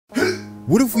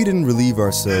What if we didn't relieve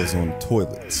ourselves on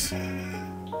toilets?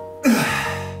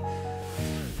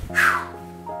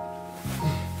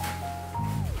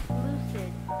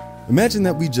 Imagine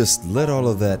that we just let all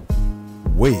of that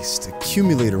waste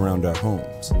accumulate around our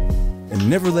homes and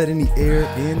never let any air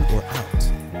in or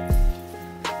out.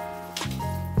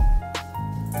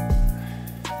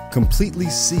 Completely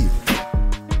sealed.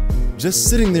 Just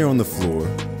sitting there on the floor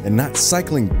and not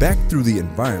cycling back through the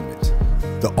environment,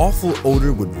 the awful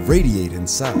odor would radiate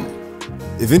inside,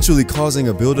 eventually causing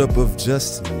a buildup of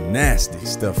just nasty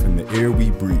stuff in the air we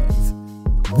breathe.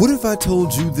 What if I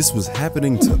told you this was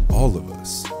happening to all of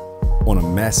us on a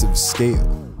massive scale?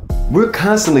 We're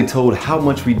constantly told how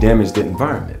much we damage the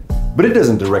environment, but it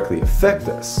doesn't directly affect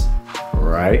us,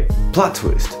 right? Plot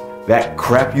twist, that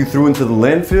crap you threw into the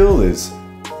landfill is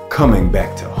coming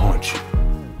back to haunt you.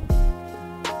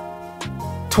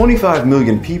 25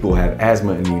 million people have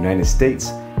asthma in the United States,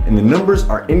 and the numbers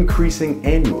are increasing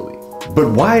annually. But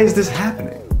why is this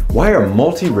happening? Why are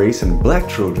multi-race and black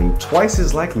children twice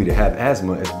as likely to have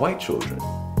asthma as white children?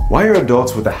 Why are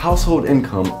adults with a household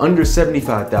income under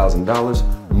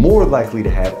 $75,000 more likely to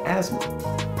have asthma?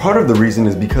 Part of the reason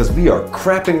is because we are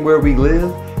crapping where we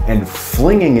live and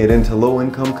flinging it into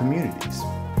low-income communities.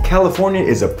 California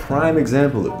is a prime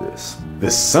example of this. The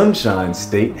Sunshine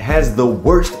State has the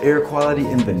worst air quality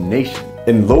in the nation.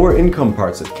 In lower income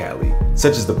parts of Cali,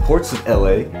 such as the ports of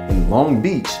LA and Long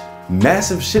Beach,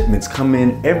 massive shipments come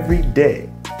in every day.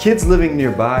 Kids living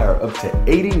nearby are up to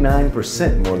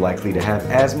 89% more likely to have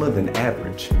asthma than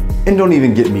average. And don't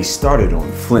even get me started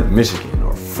on Flint, Michigan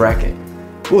or fracking.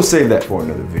 We'll save that for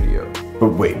another video.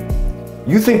 But wait,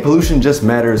 you think pollution just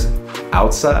matters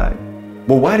outside?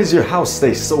 Well, why does your house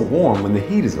stay so warm when the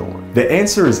heat is on? The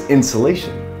answer is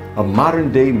insulation, a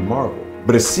modern day marvel.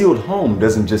 But a sealed home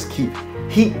doesn't just keep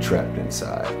heat trapped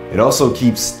inside, it also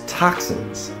keeps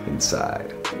toxins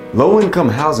inside. Low-income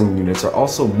housing units are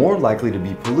also more likely to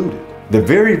be polluted. The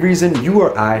very reason you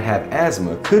or I have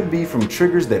asthma could be from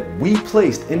triggers that we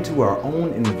placed into our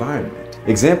own environment.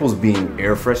 Examples being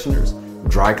air fresheners,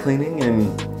 dry cleaning,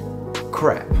 and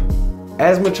crap.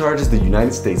 Asthma charges the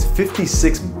United States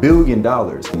 $56 billion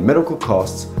in medical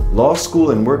costs, lost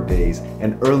school and work days,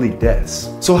 and early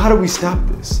deaths. So how do we stop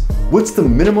this? What's the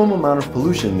minimum amount of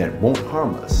pollution that won't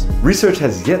harm us? Research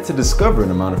has yet to discover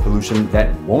an amount of pollution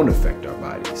that won't affect our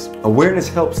bodies. Awareness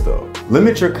helps though.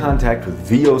 Limit your contact with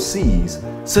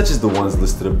VOCs, such as the ones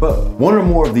listed above. One or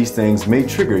more of these things may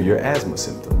trigger your asthma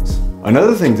symptoms.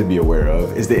 Another thing to be aware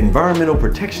of is the Environmental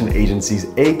Protection Agency's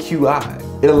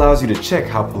AQI. It allows you to check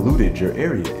how polluted your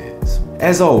area is.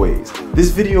 As always,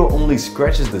 this video only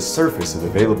scratches the surface of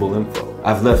available info.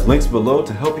 I've left links below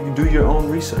to help you do your own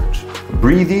research.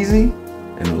 Breathe easy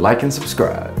and like and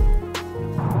subscribe.